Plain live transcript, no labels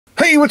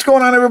Hey, what's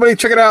going on, everybody?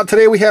 Check it out.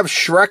 Today we have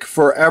Shrek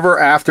Forever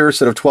After,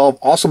 set of 12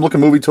 awesome-looking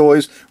movie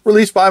toys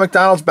released by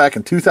McDonald's back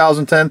in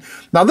 2010.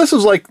 Now, this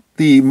is like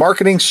the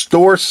marketing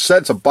store set.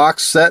 It's a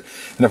box set.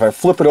 And if I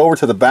flip it over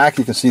to the back,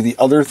 you can see the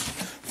other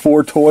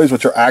 4 toys,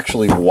 which are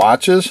actually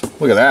watches.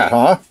 Look at that,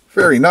 huh?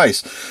 Very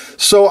nice.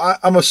 So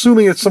I'm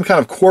assuming it's some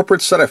kind of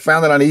corporate set. I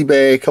found it on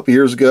eBay a couple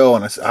years ago,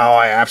 and I said, oh,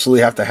 I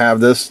absolutely have to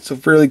have this. It's a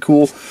really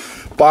cool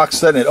box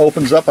set, and it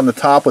opens up on the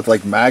top with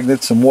like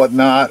magnets and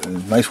whatnot,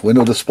 and nice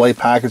window display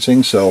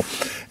packaging. So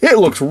it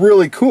looks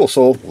really cool.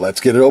 So let's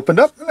get it opened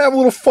up and have a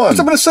little fun. Next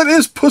up in the set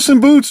is Puss in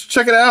Boots.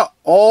 Check it out.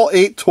 All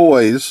 8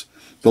 toys,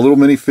 the little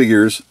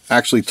minifigures,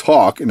 actually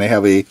talk, and they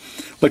have a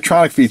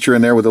electronic feature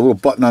in there with a little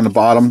button on the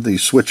bottom that you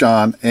switch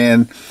on,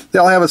 and they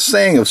all have a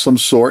saying of some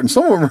sort, and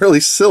some of them are really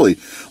silly.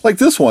 Like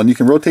this one, you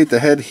can rotate the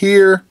head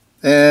here,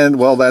 and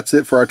well, that's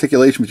it for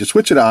articulation. But you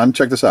switch it on.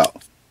 Check this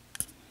out.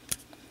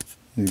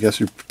 I guess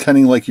you're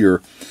pretending like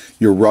you're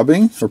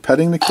rubbing or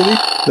petting the kitty.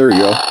 There you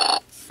go.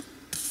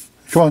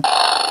 Come on. Do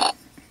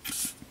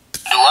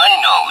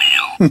I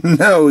know you?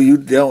 No, you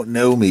don't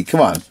know me.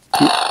 Come on. Do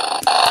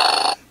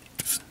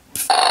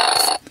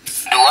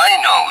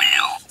I know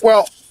you?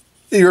 Well,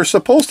 you're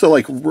supposed to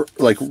like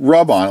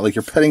rub on it, like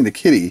you're petting the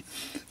kitty,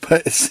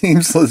 but it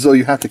seems as though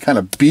you have to kind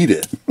of beat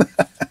it.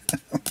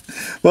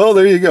 Well,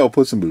 there you go,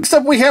 Puss in Boots.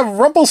 Next up, we have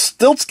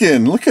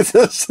Rumpelstiltskin. Look at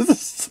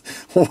this.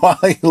 Wow,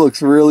 he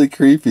looks really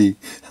creepy.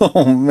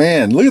 Oh,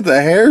 man, look at the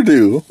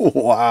hairdo.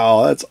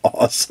 Wow, that's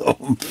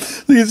awesome.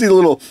 You can see the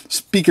little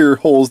speaker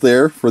holes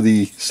there for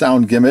the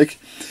sound gimmick.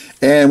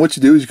 And what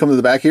you do is you come to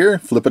the back here,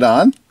 flip it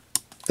on,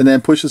 and then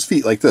push his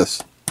feet like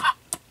this.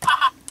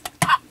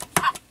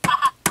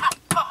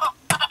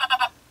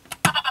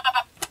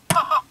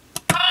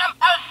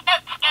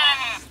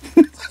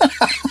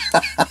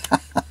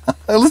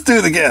 Let's do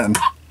it again.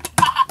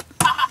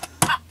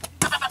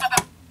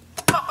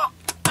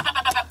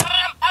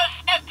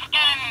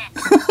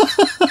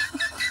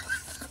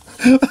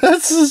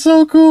 That's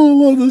so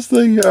cool. I love this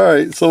thing. All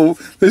right, so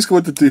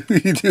basically what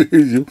you do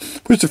is you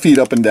push the feet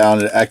up and down,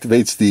 and it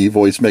activates the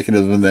voice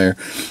mechanism in there.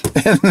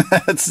 And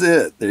that's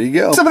it. There you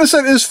go. Next up in the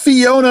set is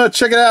Fiona.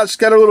 Check it out. She's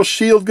got her little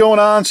shield going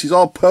on. She's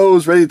all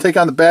posed, ready to take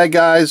on the bad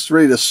guys,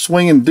 ready to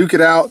swing and duke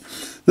it out.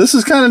 This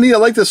is kind of neat. I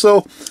like this.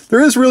 So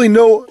there is really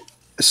no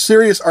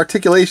serious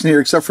articulation here,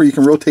 except for you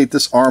can rotate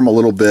this arm a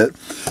little bit.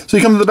 So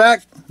you come to the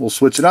back, we'll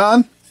switch it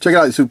on. Check it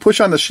out. So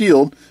push on the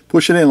shield,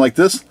 push it in like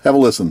this. Have a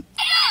listen.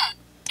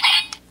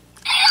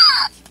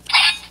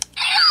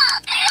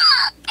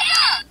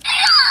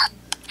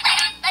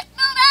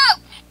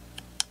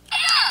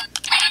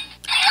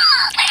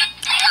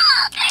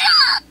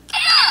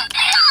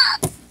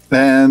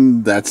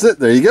 And that's it.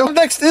 There you go.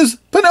 Next is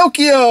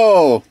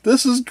Pinocchio.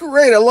 This is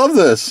great. I love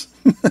this.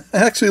 It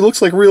actually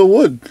looks like real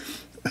wood.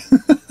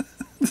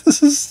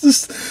 This is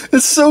just,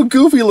 it's so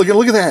goofy looking.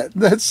 Look at that.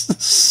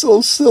 That's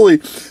so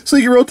silly. So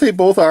you can rotate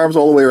both arms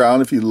all the way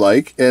around if you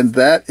like. And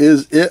that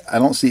is it. I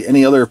don't see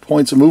any other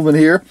points of movement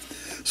here.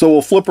 So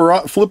we'll flip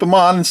him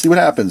on and see what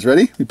happens.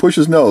 Ready? We push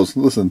his nose.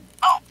 Listen.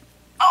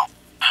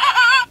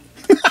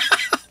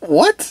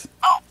 What?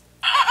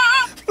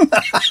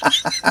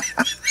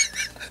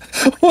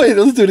 Wait,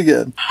 let's do it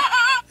again.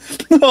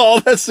 Oh,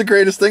 that's the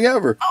greatest thing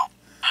ever. I'll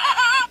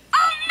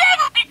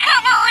never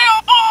become a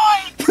real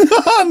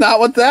boy. Not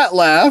with that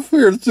laugh.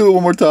 Here, let's do it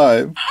one more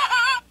time.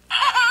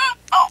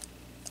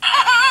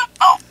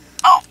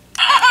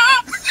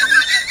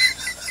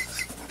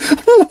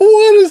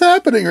 What is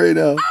happening right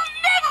now? I'll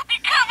never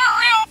become a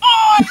real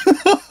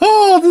boy.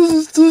 Oh, this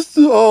is just,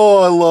 oh,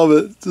 I love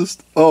it.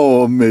 Just,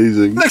 oh,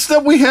 amazing. Next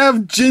up, we have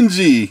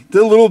Gingy,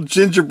 the little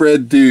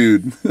gingerbread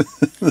dude.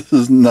 This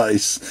is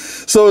nice.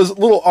 So his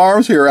little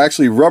arms here are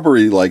actually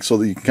rubbery, like, so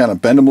that you can kind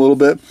of bend them a little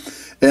bit.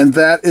 And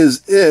that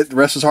is it. The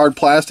rest is hard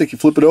plastic. You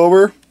flip it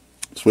over,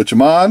 switch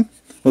them on.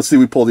 Let's see,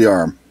 we pull the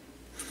arm.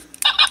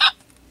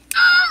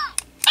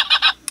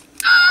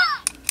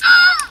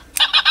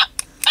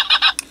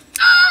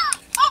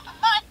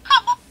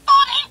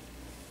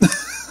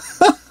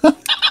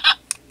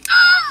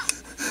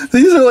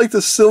 These are like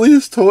the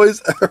silliest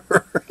toys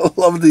ever. I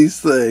love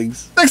these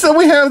things. Next up,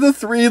 we have the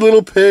 3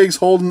 little pigs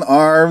holding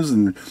arms,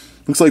 and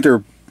looks like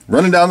they're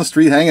running down the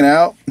street, hanging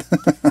out.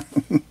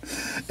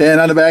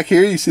 And on the back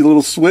here, you see the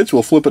little switch.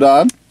 We'll flip it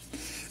on,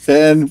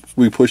 and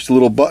we push the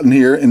little button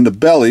here in the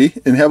belly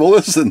and have a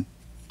listen.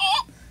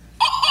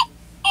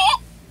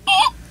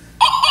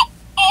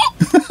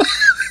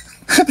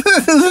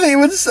 That doesn't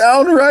even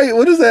sound right.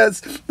 What is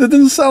that? That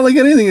doesn't sound like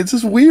anything. It's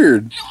just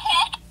weird.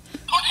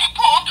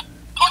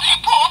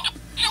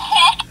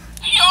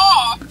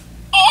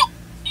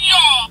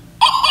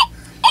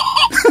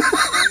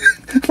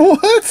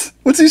 What?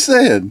 What's he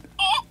saying?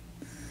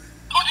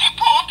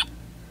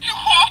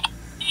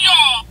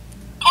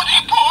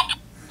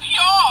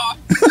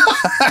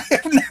 I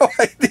have no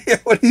idea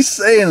what he's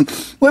saying.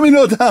 Let me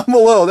know down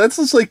below. That's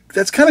just like,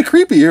 that's kind of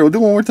creepy here. We'll do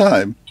it one more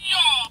time.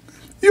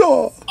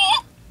 Yeah.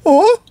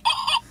 Oh.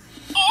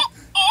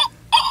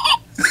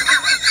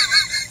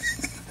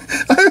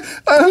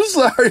 I'm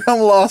sorry, I'm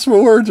lost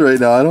for words right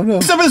now. I don't know.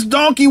 Except this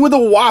donkey with a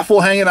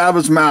waffle hanging out of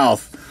his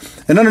mouth.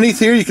 And underneath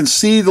here, you can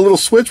see the little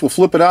switch. We'll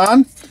flip it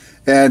on.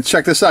 And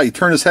check this out. You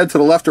turn his head to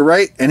the left or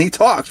right, and he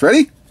talks.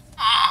 Ready?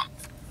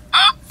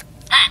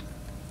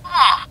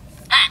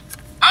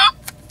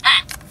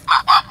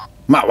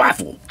 My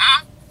waffle.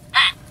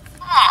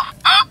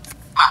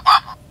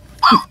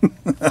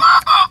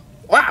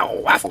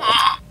 Wow, waffle.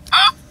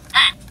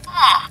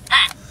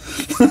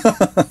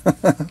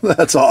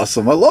 That's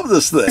awesome. I love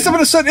this thing. Next up in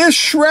the set is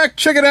Shrek.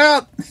 Check it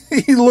out.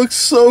 He looks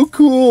so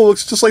cool.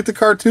 Looks just like the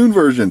cartoon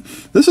version.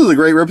 This is a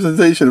great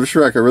representation of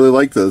Shrek. I really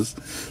like this.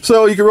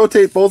 So you can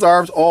rotate both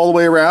arms all the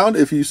way around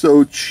if you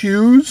so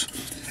choose.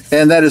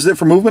 And that is it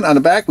for movement. On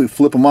the back, we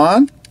flip them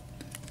on.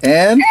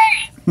 And,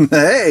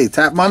 hey,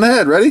 tap them on the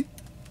head. Ready?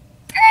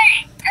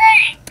 Hey,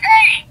 hey,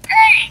 hey,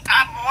 hey,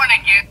 I'm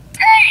warning you.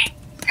 Hey,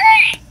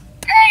 hey,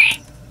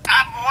 hey,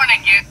 I'm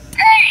warning you.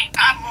 Hey,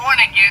 I'm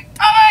warning you.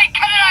 All right,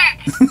 cut it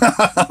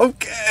out.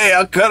 Okay,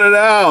 I'll cut it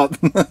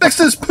out. Next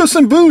is Puss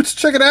in Boots.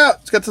 Check it out.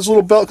 It's got this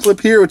little belt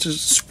clip here, which is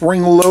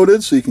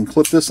spring-loaded, so you can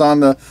clip this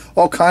on to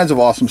all kinds of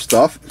awesome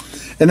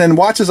stuff. And then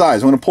watch his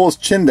eyes. I'm going to pull his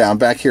chin down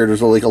back here.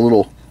 There's like a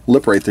little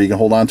lip right there. You can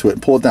hold on to it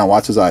and pull it down.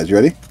 Watch his eyes. You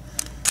ready?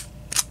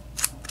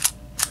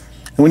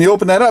 And when you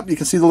open that up, you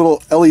can see the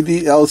little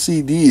LED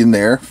LCD in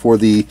there for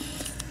the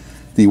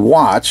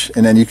watch,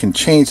 and then you can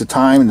change the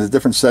time and the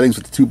different settings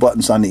with the two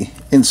buttons on the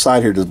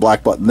inside here. There's a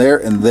black button there,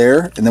 and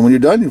then when you're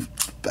done, you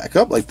back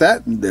up like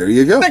that, and there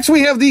you go. Next,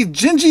 we have the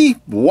Gingy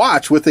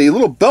watch with a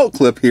little belt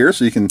clip here,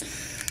 so you can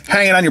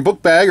hang it on your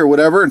book bag or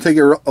whatever and take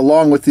it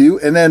along with you.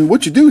 And then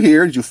what you do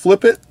here is you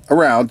flip it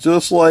around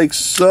just like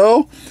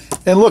so,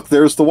 and look,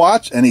 there's the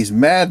watch, and he's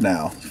mad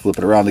now. Flip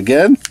it around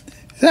again.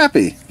 He's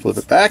happy. Flip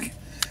it back.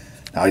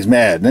 Now he's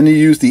mad. And then you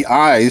use the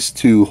eyes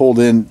to hold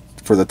in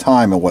for the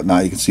time and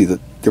whatnot. You can see the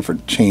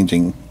different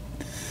changing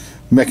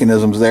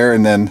mechanisms there,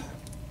 and then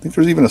I think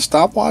there's even a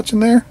stopwatch in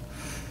there.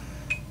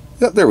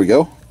 Yep, there we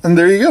go. And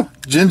there you go.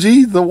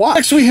 Gingy the watch.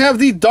 Next we have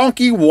the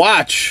donkey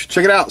watch.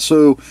 Check it out.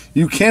 So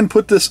you can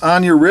put this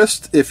on your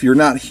wrist if you're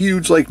not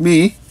huge like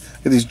me,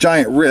 with these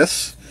giant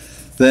wrists,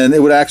 then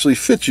it would actually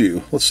fit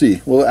you. Let's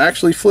see. Will it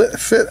actually fit?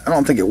 I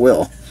don't think it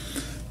will.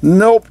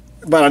 Nope.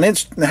 About 1.5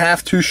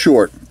 inches too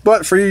short.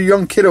 But for you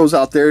young kiddos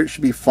out there, it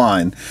should be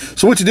fine.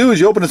 So what you do is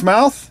you open his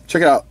mouth.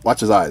 Check it out. Watch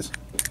his eyes.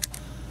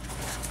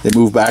 They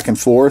move back and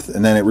forth,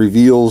 and then it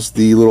reveals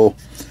the little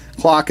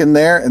clock in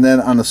there, and then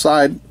on the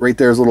side right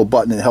there's a little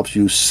button that helps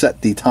you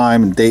set the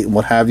time and date and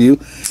what have you.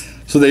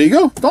 So there you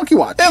go, donkey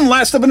watch. And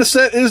last up in the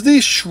set is the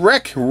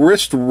Shrek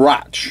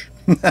wristwatch.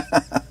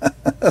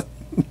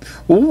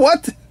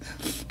 What?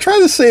 Try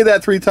to say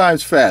that 3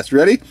 times fast.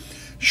 Ready?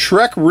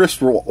 Shrek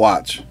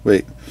wristwatch.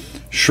 Wait.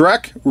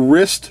 Shrek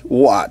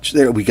wristwatch.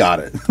 There, we got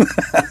it.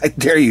 I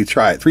dare you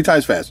try it 3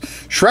 times fast.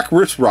 Shrek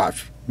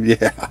wristwatch.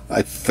 Yeah,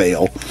 I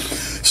fail.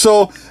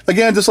 So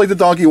again, just like the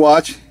donkey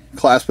watch,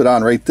 clasp it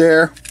on right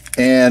there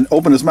and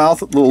open his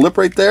mouth, little lip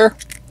right there,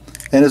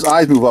 and his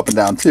eyes move up and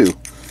down too.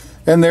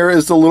 And there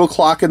is the little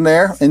clock in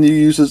there, and you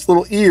use his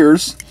little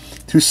ears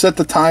to set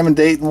the time and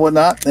date and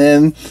whatnot,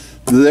 and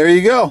there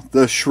you go,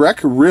 the Shrek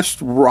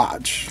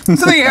wristwatch. So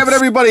there you have it,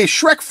 everybody.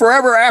 Shrek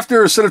Forever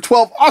After, a set of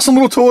 12 awesome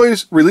little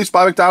toys released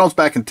by McDonald's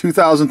back in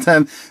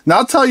 2010. Now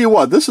I'll tell you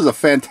what, this is a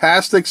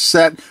fantastic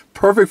set,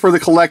 perfect for the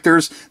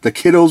collectors. The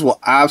kiddos will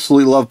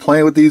absolutely love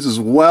playing with these as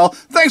well.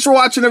 Thanks for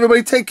watching,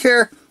 everybody. Take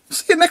care.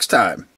 See you next time.